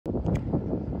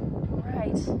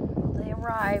right, they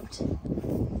arrived.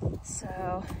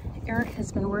 So Eric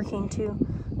has been working to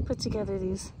put together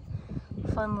these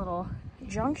fun little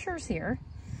junctures here,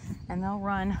 and they'll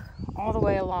run all the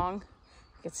way along.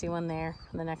 You can see one there,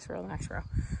 and the next row, the next row.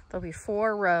 There'll be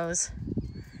 4 rows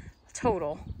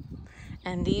total,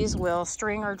 and these will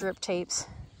string our drip tapes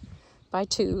by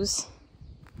 2s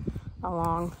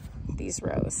along these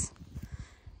rows.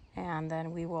 And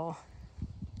then we will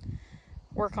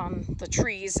work on the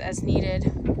trees as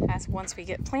needed once we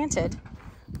get planted,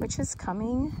 which is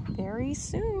coming very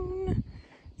soon.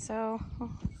 So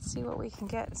let's see what we can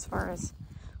get as far as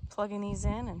plugging these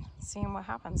in and seeing what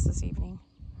happens this evening.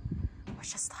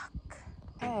 Wish us luck.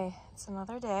 Okay, it's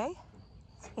another day.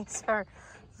 These are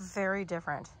very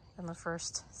different than the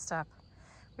first step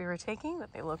we were taking,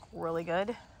 but they look really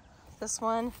good. This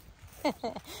one, I'm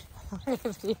going to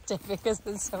videotape because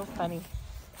it's so funny.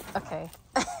 Okay.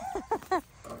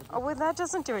 Oh, well, that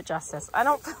doesn't do it justice. I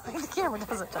don't feel like the camera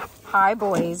does it justice. Hi,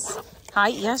 boys. Hi.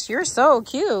 Yes, you're so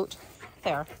cute.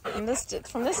 There. From this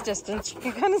distance, you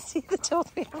can kind of see the tilt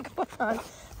we have going on.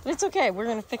 But it's okay. We're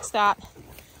going to fix that.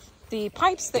 The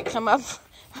pipes that come up,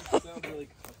 Really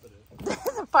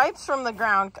the pipes from the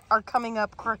ground are coming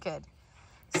up crooked.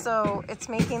 So it's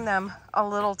making them a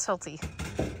little tilty.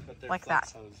 Like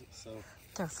that. Hose, so.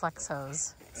 They're flex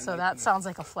hose. So that sounds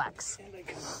like a flex.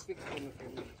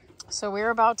 So we're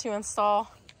about to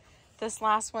install this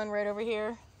last one right over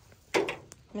here.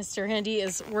 Mr. Hindy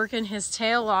is working his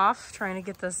tail off trying to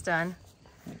get this done.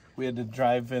 We had to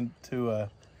drive into,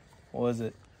 what was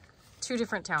it? 2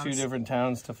 different towns. 2 different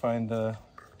towns to find the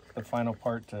final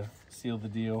part to seal the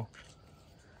deal.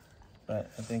 But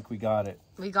I think we got it.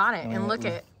 We got it. And look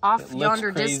at off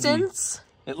yonder distance.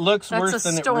 It looks worse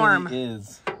than it really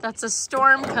is. That's a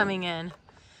storm coming in.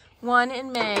 One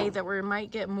in May that we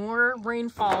might get more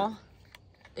rainfall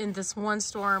in this one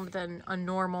storm than a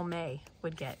normal May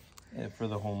would get. Yeah, for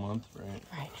the whole month, right?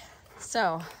 Right.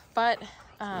 So, but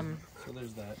so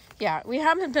there's that. yeah, we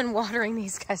haven't been watering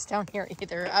these guys down here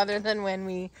either, other than when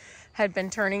we had been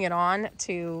turning it on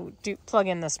to plug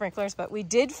in the sprinklers. But we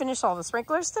did finish all the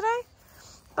sprinklers today.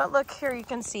 But look here, you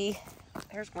can see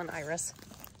there's one iris.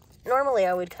 Normally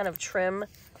I would kind of trim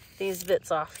these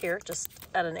bits off here just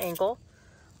at an angle,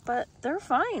 but they're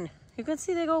fine. You can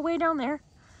see they go way down there.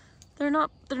 They're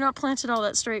not planted all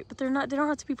that straight, but they don't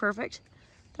have to be perfect.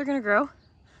 They're gonna grow.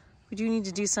 We do need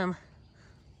to do some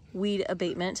weed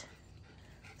abatement,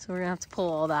 so we're gonna have to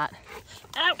pull all that.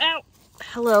 Ow, ow,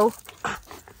 hello.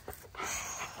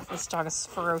 This dog is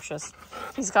ferocious.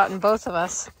 He's gotten both of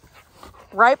us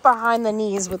right behind the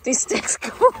knees with these sticks.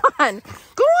 Go on,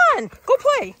 go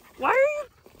play. Why are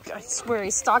you? I swear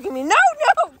he's stalking me. No,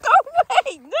 go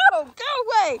away. No,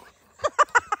 go away.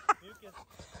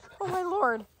 Oh my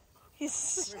Lord, he's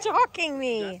stalking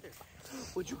me.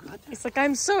 He's like,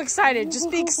 I'm so excited. Just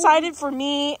be excited for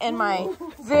me and my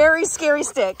very scary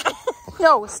stick.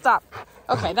 No, stop.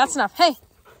 Okay, that's enough. Hey.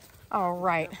 All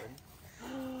right.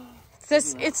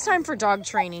 It's time for dog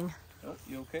training. Oh,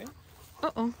 you okay?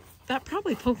 Uh-oh. That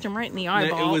probably poked him right in the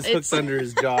eyeball. It was hooked under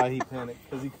his jaw. He panicked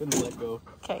because he couldn't let go.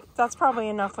 Okay, that's probably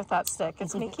enough with that stick.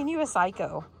 It's making you a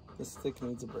psycho. This stick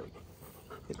needs a break.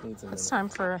 It needs a minute. It's time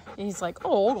for, he's like,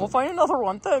 oh, we'll find another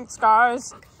one. Thanks,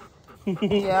 guys.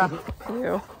 Yeah,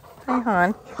 you. Hi,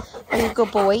 Han. Are you a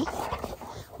good boy?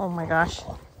 Oh my gosh.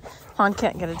 Han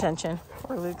can't get attention.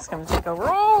 Or Luke's going to take over.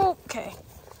 Oh, okay.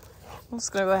 I'm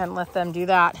just going to go ahead and let them do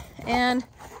that. And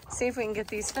see if we can get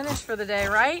these finished for the day,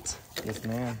 right? Yes,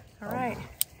 ma'am. All right,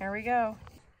 here we go.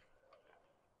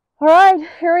 All right,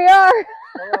 here we are.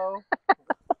 Hello.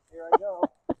 Here I go.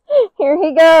 Here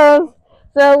he goes.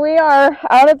 So we are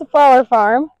out at the flower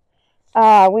farm.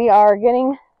 We are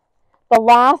getting the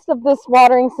last of this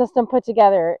watering system put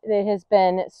together. It has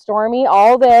been stormy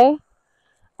all day.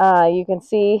 You can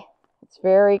see it's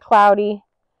very cloudy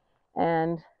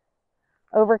and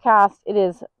overcast. It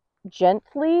is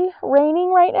gently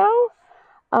raining right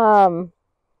now.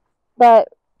 But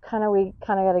we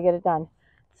kind of got to get it done.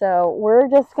 So we're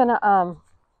just going to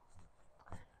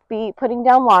be putting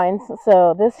down lines.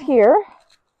 So this here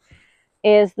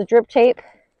is the drip tape.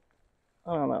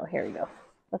 I don't know. Here we go.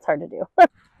 That's hard to do.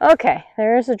 Okay,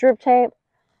 there's the drip tape.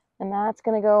 And that's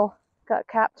going to got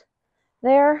capped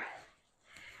there.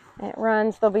 And it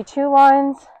runs, there'll be 2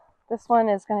 lines. This one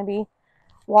is going to be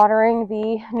watering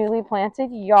the newly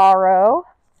planted yarrow.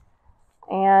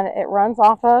 And it runs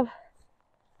off of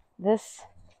this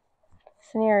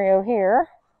scenario here.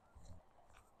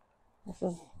 This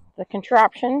is the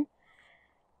contraption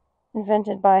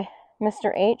invented by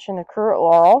Mr. H and the crew at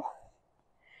Laurel.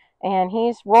 And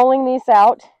he's rolling these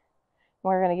out.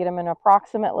 We're going to get them in an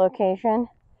approximate location.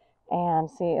 and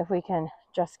see if we can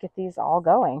just get these all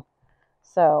going.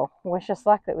 So wish us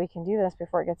luck that we can do this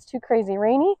before it gets too crazy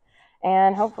rainy,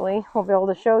 and hopefully we'll be able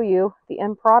to show you the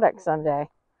end product someday.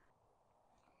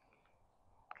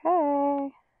 Okay.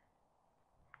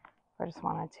 I just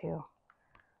wanted to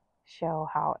show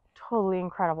how totally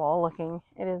incredible looking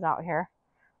it is out here.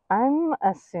 I'm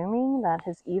assuming that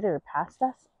has either passed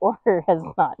us or has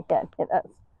not yet hit us,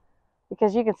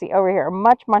 because you can see over here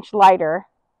much lighter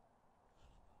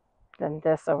than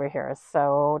this over here is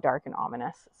so dark and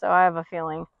ominous. So I have a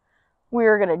feeling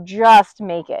we're gonna just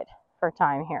make it for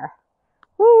time here.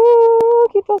 Woo!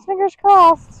 Keep those fingers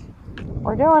crossed.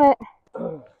 We're doing it.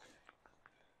 All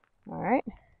right,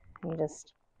 you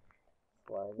just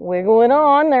wiggle it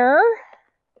on there.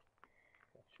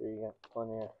 Make sure you got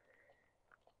plenty of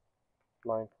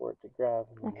line for it to grab,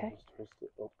 and then just twist it.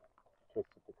 Oh, twist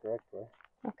it the correct way.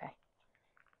 Okay.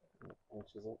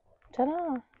 Pinches it.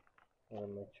 Ta-da!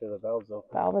 And make sure the valve's open.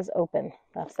 Valve is open.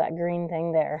 That's that green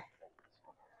thing there.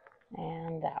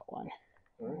 And that one.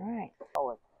 All right.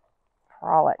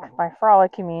 Frolic. By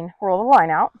frolic, you mean roll the line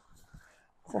out.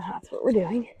 So that's what we're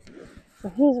doing. So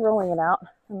he's rolling it out,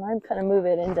 and I'm going to move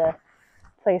it into a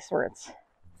place where it's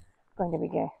going to be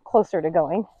closer to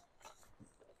going.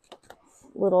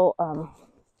 Little,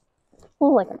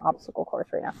 like an obstacle course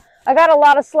right now. I got a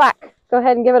lot of slack. Go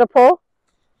ahead and give it a pull.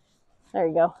 There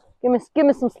you go. Give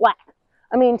me some slack.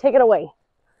 I mean, take it away.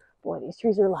 Boy, these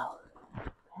trees are low.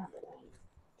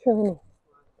 Trimming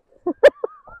me.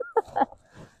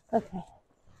 Okay.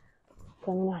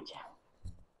 Coming at you.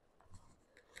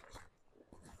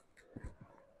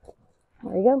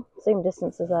 There you go. Same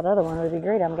distance as that other one would be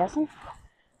great, I'm guessing.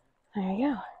 There you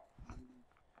go.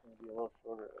 Maybe a little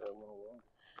shorter or a little longer.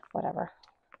 Whatever.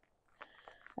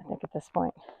 I think at this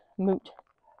point, moot.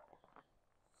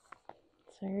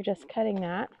 So you're just cutting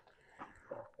that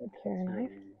with your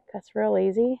knife. Cuts real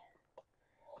easy.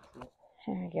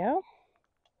 There you go.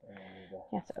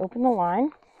 You have to open the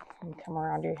line and come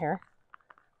around you here.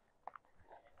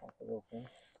 Pop it open.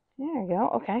 There you go.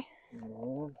 Okay.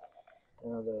 And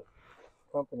now the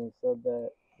company said that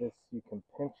this, you can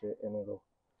pinch it and it'll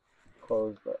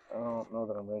close, but I don't know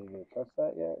that I'm ready to trust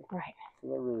that yet. Right.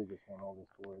 Because I really just want all this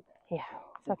to work. Yeah,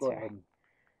 that's go fair. ahead and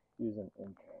use an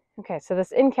end cap. Okay, so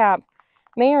this end cap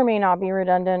may or may not be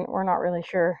redundant. We're not really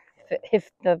sure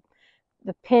if the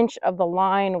pinch of the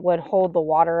line would hold the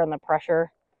water and the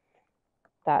pressure.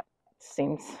 That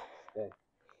seems,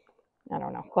 I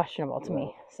don't know, questionable to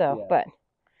me. So, yeah. But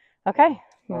okay,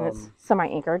 and it's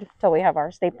semi-anchored till we have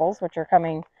our staples, which are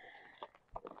coming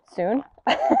soon.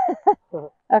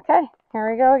 Okay,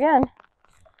 here we go again.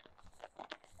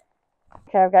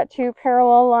 Okay, I've got two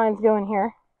parallel lines going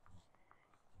here.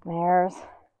 There's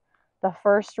the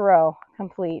first row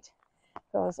complete.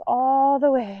 Goes all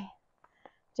the way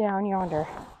down yonder,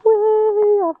 way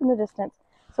off in the distance.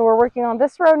 So we're working on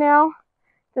this row now.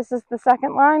 This is the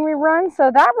second line we run, so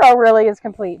that row really is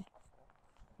complete.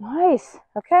 Nice.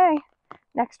 Okay,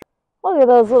 next. Look at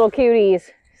those little cuties.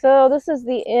 So this is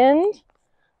the end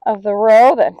of the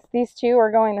row that these two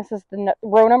are going. This is the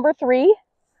row number 3,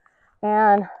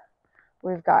 and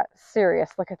we've got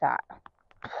serious. Look at that.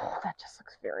 Oh, that just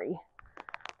looks very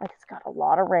like it's got a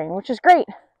lot of rain, which is great.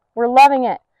 We're loving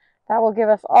it. That will give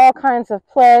us all kinds of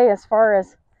play as far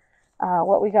as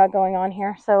what we got going on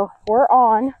here. So we're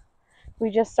on. We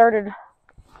just started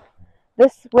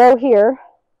this row here,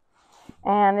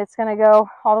 and it's going to go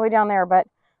all the way down there, but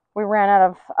we ran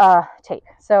out of tape.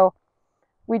 So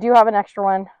we do have an extra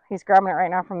one. He's grabbing it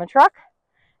right now from the truck,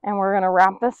 and we're going to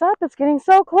wrap this up. It's getting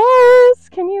so close.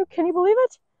 Can you believe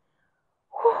it?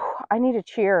 Whew, I need a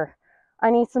cheer.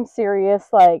 I need some serious,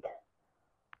 like,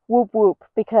 whoop whoop,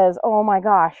 because oh my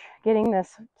gosh, getting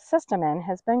this system in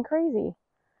has been crazy.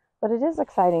 But it is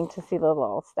exciting to see the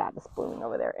little status blooming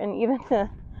over there, and even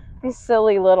these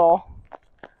silly little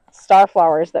star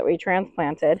flowers that we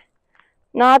transplanted.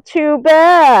 Not too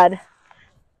bad.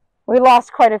 We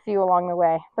lost quite a few along the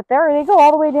way, but there they go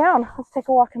all the way down. Let's take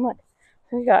a walk and look.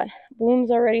 We got blooms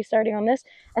already starting on this,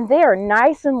 and they are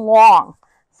nice and long.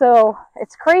 So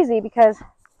it's crazy because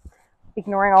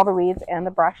ignoring all the weeds and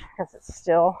the brush because it's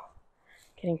still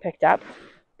getting picked up.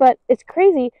 But it's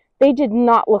crazy. They did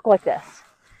not look like this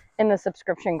in the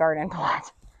subscription garden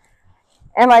plot.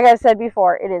 And like I said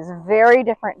before, it is very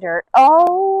different dirt.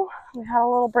 Oh, we had a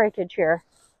little breakage here.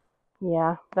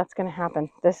 Yeah, that's going to happen.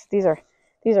 These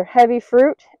are heavy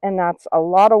fruit, and that's a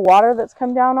lot of water that's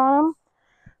come down on them.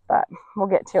 But we'll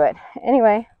get to it.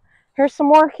 Anyway, here's some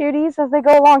more cuties as they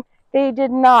go along. They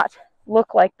did not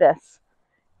look like this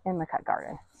in the cut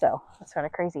garden. So that's kind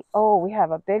of crazy. Oh, we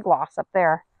have a big loss up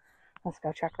there. Let's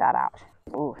go check that out.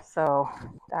 Ooh, so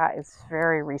that is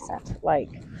very recent, like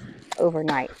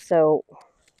overnight. So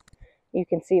you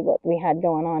can see what we had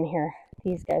going on here.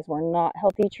 These guys were not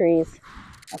healthy trees.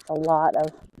 That's a lot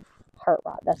of heart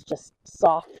rot. That's just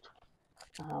soft,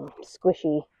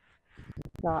 squishy,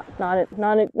 not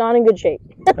in good shape.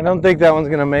 I don't think that one's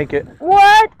gonna make it.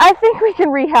 What? I think we can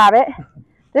rehab it.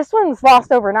 This one's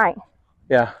lost overnight.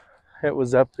 Yeah, it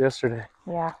was up yesterday.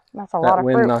 Yeah, that's a lot of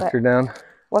fruit. That wind knocked her down.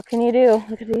 What can you do?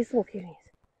 Look at these little cuties.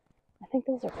 I think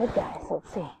those are good guys.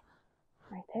 Let's see.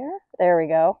 Right there. There we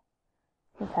go.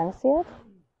 You kind of see it?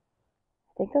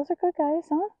 I think those are good guys,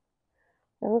 huh?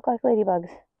 They look like ladybugs.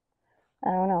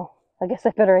 I don't know. I guess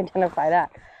I better identify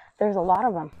that. There's a lot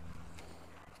of them.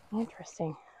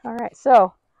 Interesting. All right,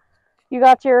 so you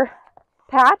got your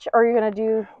patch, or you're going to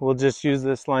do... We'll just use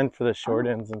this line for the short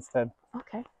ends instead.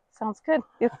 Okay, sounds good.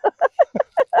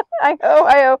 I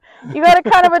know. You got a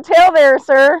kind of a tail there,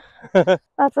 sir.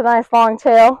 That's a nice long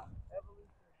tail,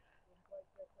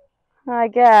 I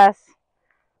guess.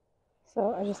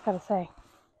 So I just got to say,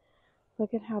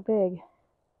 look at how big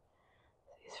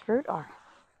these fruit are.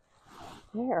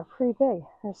 They are pretty big.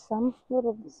 There's some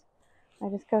little... I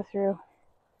just go through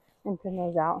and thin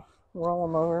those out, roll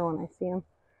them over when I see them.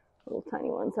 Little tiny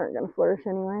ones aren't going to flourish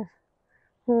anyways.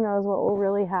 Who knows what we'll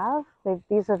really have.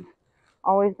 These have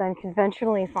always been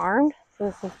conventionally farmed, so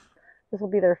this will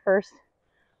be their first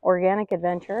organic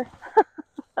adventure.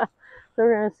 So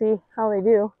we're going to see how they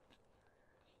do.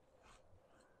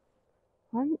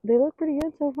 They look pretty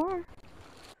good so far.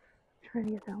 Trying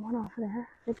to get that one off of there.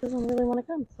 It doesn't really want to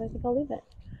come, so I think I'll leave it.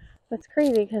 But it's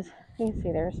crazy because you can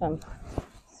see there's some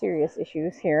serious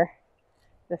issues here.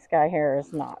 This guy here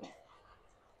is not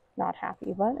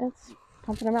happy, but it's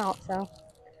pumping him out, so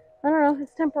I don't know,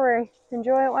 it's temporary.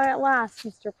 Enjoy it while it lasts,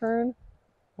 Mr. Prune.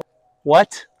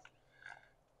 What?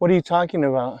 What are you talking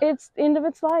about? It's the end of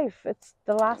its life. It's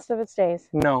the last of its days.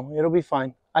 No, it'll be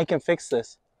fine. I can fix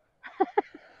this.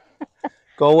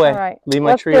 Go away. All right. Leave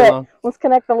my tree alone. Let's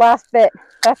connect the last bit.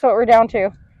 That's what we're down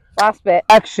to. Last bit.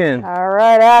 Action. All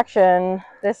right, action.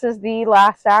 This is the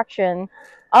last action,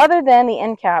 other than the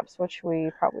end caps, which we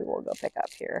probably will go pick up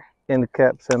here. End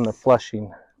caps and the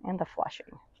flushing. And the flushing.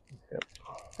 Yep.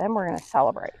 Then we're going to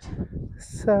celebrate.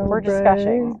 Celebrate. We're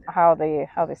discussing how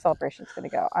the celebration's going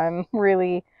to go. I'm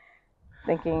really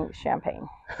thinking champagne.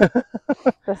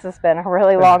 This has been a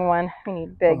really long one. We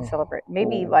need big celebration.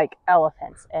 Maybe like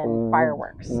elephants and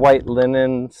fireworks. White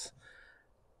linens,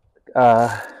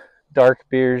 dark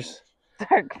beers.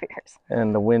 Dark beers.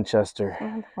 And the Winchester.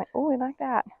 Oh, we like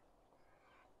that.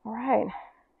 All right.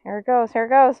 Here it goes. Here it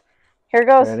goes. Here it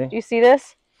goes. Ready? Do you see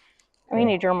this? We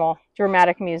need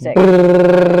dramatic music.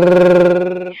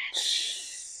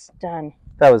 Done.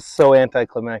 That was so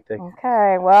anticlimactic.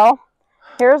 Okay, well,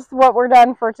 here's what we're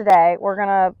done for today. We're going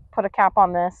to put a cap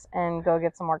on this and go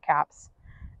get some more caps.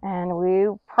 And we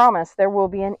promise there will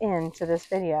be an end to this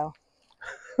video.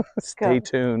 Stay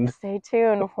tuned. Stay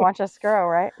tuned. Watch us grow,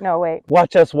 right? No, wait.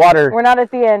 Watch us water. We're not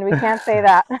at the end. We can't say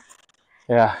that.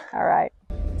 Yeah. All right.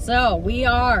 So we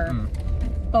are...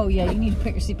 Oh, yeah, you need to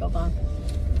put your seatbelt on.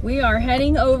 We are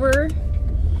heading over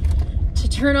to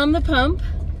turn on the pump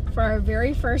for our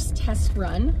very first test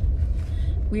run.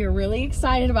 We are really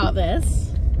excited about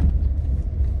this.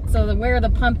 So where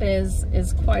the pump is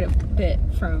quite a bit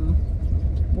from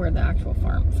where the actual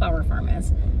flower farm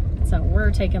is. So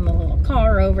we're taking the little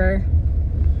car over,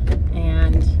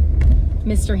 and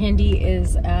Mr. Hindi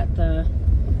is at the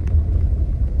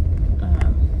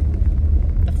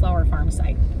flower farm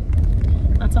site.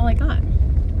 That's all I got.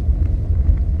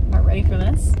 Not ready for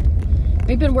this.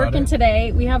 We've been working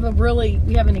today. We have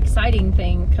an exciting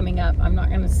thing coming up. I'm not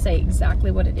going to say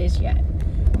exactly what it is yet,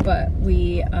 but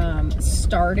we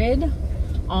started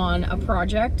on a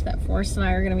project that Forrest and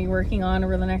I are going to be working on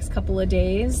over the next couple of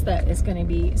days that is going to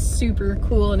be super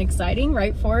cool and exciting,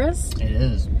 right, Forrest? It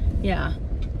is. Yeah.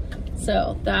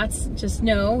 So that's, just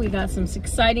know we got some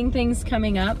exciting things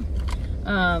coming up.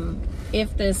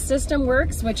 If this system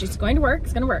works, which it's going to work,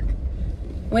 it's going to work.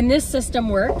 When this system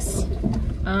works,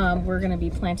 we're going to be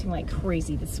planting like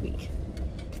crazy this week.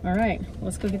 All right,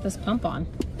 let's go get this pump on.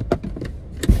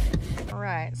 All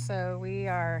right, so we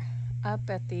are up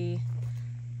at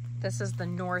this is the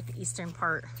northeastern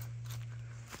part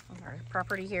of our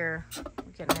property here.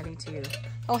 We're getting ready to,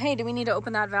 oh hey, do we need to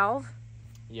open that valve?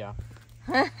 Yeah.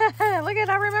 Look at,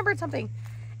 I remembered something.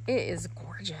 It is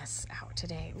gorgeous out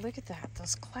today. Look at that,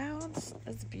 those clouds,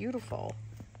 that's beautiful.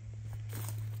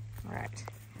 All right,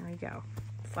 here we go.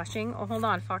 Flushing, oh hold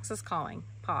on, Fox is calling,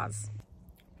 pause.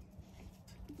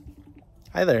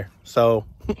 Hi there. So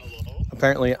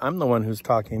apparently I'm the one who's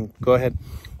talking. Go ahead.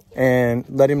 and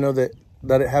let him know that,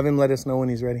 have him let us know when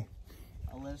he's ready.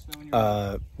 I'll let us know when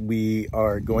you're ready. We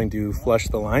are going to flush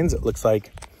the lines. It looks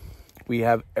like we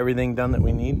have everything done that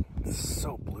we need. It's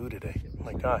so blue today. Oh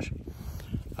my gosh.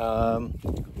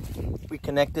 We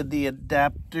connected the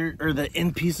adapter or the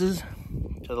end pieces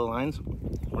to the lines.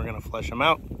 We're gonna flush them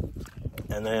out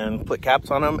and then put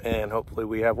caps on them, and hopefully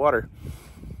we have water.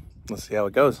 Let's see how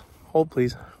it goes. Hold,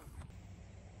 please.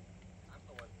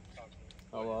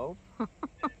 Hello?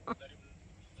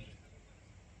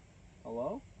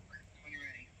 Hello?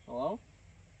 Hello?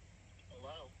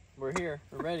 Hello? We're here.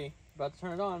 We're ready. About to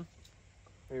turn it on.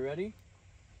 Are you ready?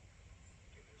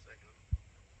 Give me a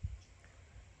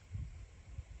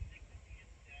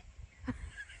second.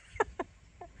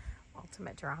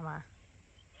 Ultimate drama.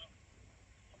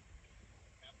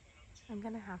 I'm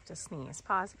gonna have to sneeze.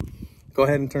 Pause. Go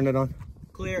ahead and turn it on.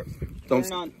 Clear. Turn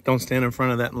it on. Don't stand in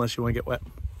front of that unless you want to get wet.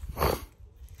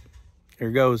 Here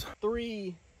goes.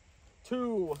 3,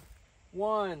 2,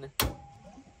 1.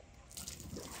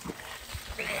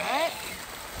 Alright.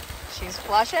 She's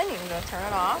flushing. You can go turn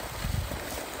it off.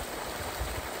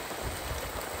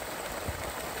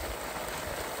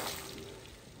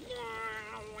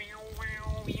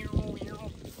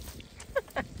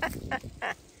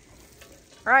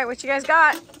 Alright, what you guys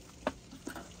got?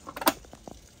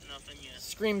 Nothing yet.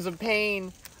 Screams of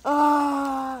pain.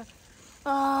 Ah!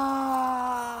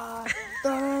 Ah!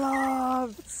 Turn it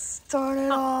off! Turn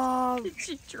it off!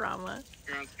 She drama.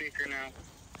 You're on speaker now.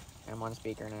 I'm on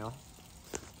speaker now.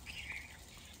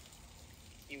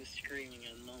 He was screaming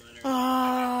at the moment.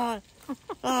 Ah!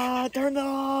 Ah! Turn it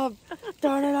off!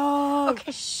 Turn it off!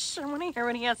 Okay, shh. I want to hear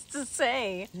what he has to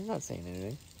say. He's not saying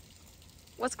anything.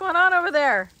 What's going on over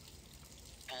there?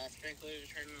 Sprinklers are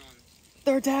turning on.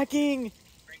 They're attacking!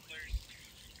 Sprinklers.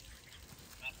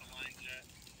 Not the lines yet.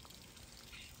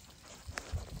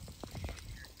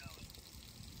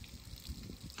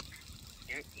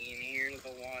 Yep, you can hear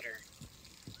the water.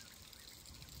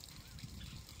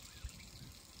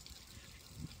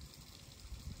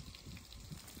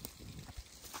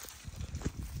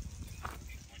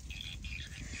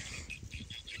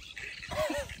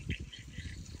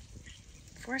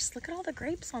 Forrest, look at all the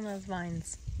grapes on those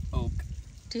vines. Oak.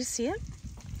 Do you see it?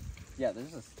 Yeah,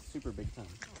 there's a super big ton.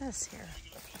 Look at this here.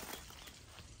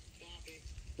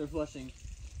 They're flushing.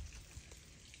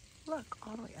 Look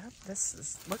all the way up.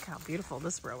 Look how beautiful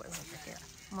this row is over here.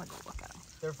 I'm gonna go look at them.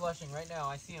 They're flushing right now.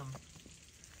 I see them.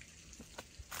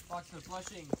 Fox, they're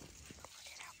flushing. Look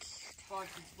at how cute. Fox,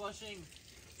 it's flushing.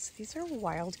 So these are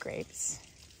wild grapes,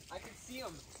 I can see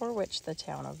them. for which the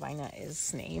town of Vina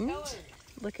is named. Helen.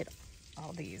 Look at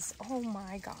all these. Oh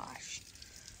my gosh.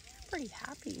 I'm pretty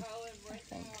happy, Helen, I right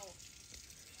think.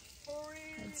 now. Hurry.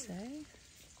 I'd say.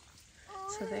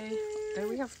 So there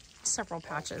we have several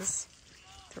patches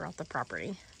throughout the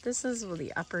property. This is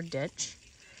the upper ditch.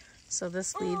 So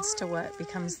this leads to what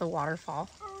becomes the waterfall,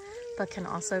 but can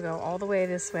also go all the way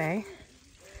this way.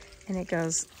 And it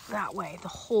goes that way, the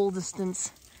whole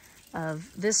distance of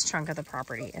this chunk of the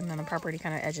property. And then the property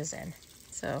kind of edges in.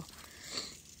 So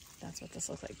that's what this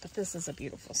looks like. But this is a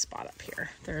beautiful spot up here.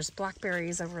 There's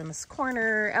blackberries over in this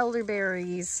corner,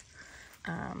 elderberries.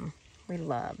 We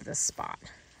love this spot.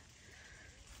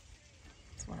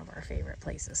 It's one of our favorite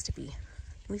places to be.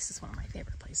 At least it's one of my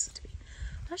favorite places to be.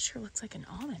 That sure looks like an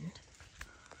almond.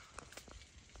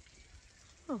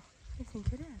 Oh, I think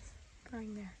it is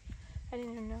growing there. I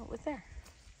didn't even know it was there.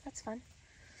 That's fun.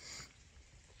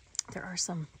 There are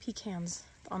some pecans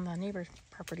on the neighbor's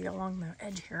property along the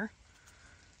edge here.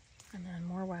 And then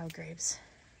more wild grapes.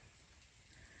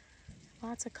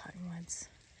 Lots of cottonwoods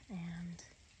and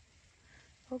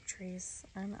oak trees.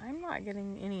 And I'm not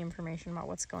getting any information about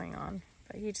what's going on,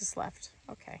 but he just left.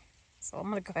 Okay, so I'm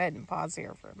gonna go ahead and pause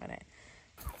here for a minute.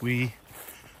 We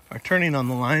are turning on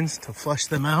the lines to flush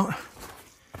them out,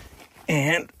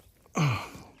 and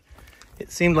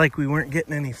it seemed like we weren't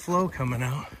getting any flow coming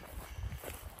out,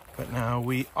 but now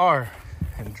we are,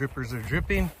 and drippers are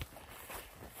dripping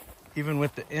even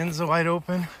with the ends wide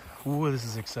open. Ooh, this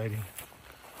is exciting.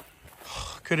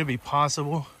 Could it be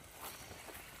possible?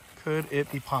 Could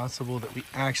it be possible that we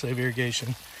actually have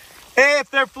irrigation? Hey, if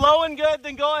they're flowing good,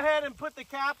 then go ahead and put the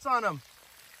caps on them.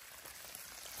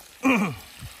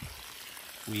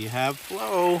 We have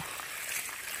flow.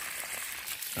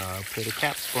 I'll put a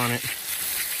caps on it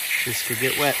just to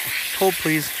get wet. Hold,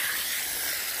 please.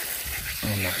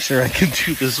 I'm not sure I can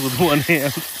do this with one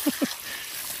hand.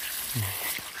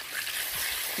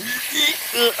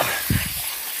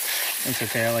 It's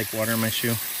okay, I like water in my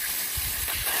shoe.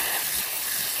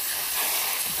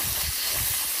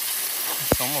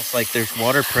 It's almost like there's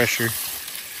water pressure.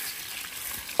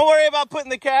 Don't worry about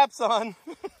putting the caps on.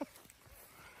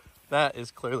 That is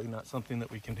clearly not something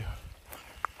that we can do.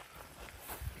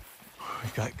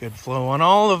 We've got good flow on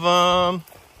all of them.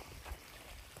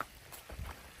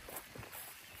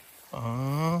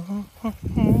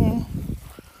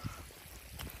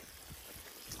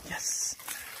 Yes.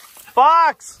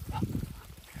 Fox!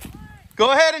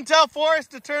 Go ahead and tell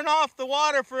Forrest to turn off the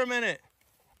water for a minute.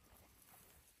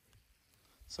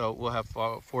 So we'll have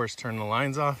Forrest turn the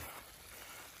lines off,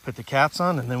 put the caps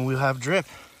on, and then we'll have drip.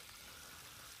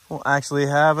 We'll actually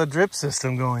have a drip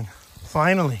system going,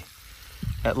 finally,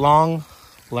 at long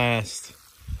last.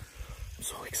 I'm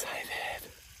so excited.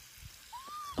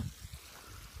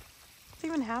 What's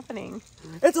even happening?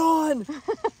 It's on!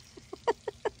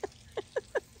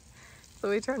 So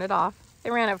we turned it off. They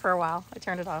ran it for a while. I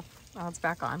turned it off. Now it's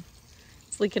back on.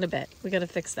 It's leaking a bit. We got to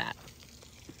fix that.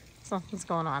 Something's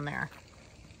going on there.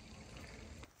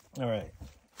 All right,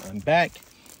 I'm back.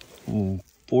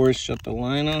 Forrest shut the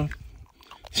line off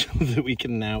so that we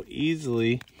can now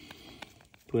easily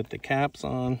put the caps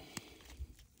on.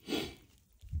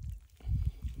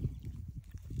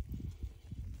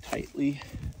 Tightly,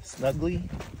 snugly.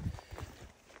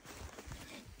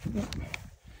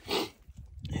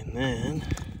 And then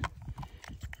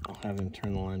I'll have him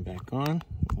turn the line back on.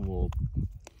 We'll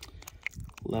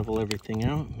level everything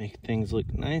out, make things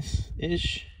look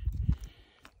nice-ish.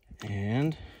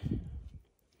 And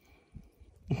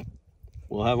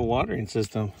we'll have a watering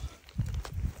system.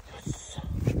 Yes.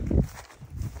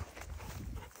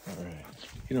 All right,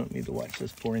 you don't need to watch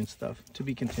this boring stuff. To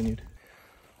be continued.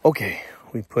 Okay,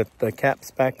 we put the caps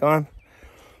back on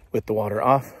with the water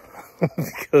off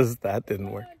because that didn't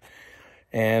work.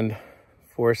 And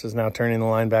Forrest is now turning the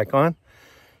line back on.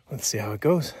 Let's see how it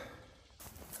goes.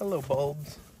 Hello,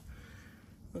 bulbs.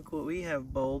 Look what we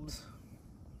have, bulbs.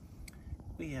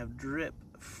 We have drip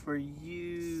for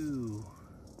you.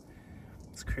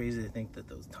 It's crazy to think that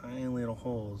those tiny little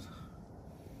holes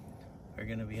are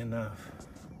gonna be enough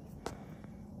to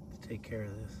take care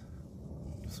of this.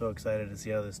 I'm so excited to see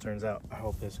how this turns out. I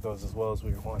hope this goes as well as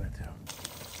we want it to.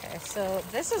 Okay, so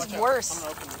this is worse.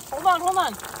 Hold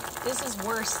on. This is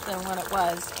worse than what it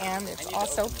was, and it's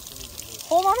also...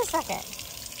 Hold on a second.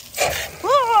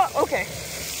 Okay.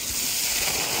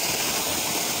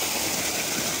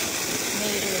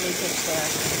 Major leakage there,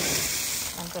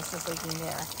 and this is leaking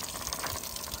there.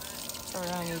 So we're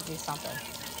gonna need to do something.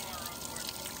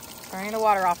 Turning the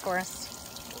water off for us.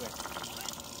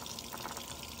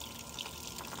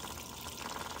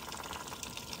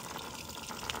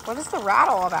 What is the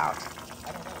rattle about?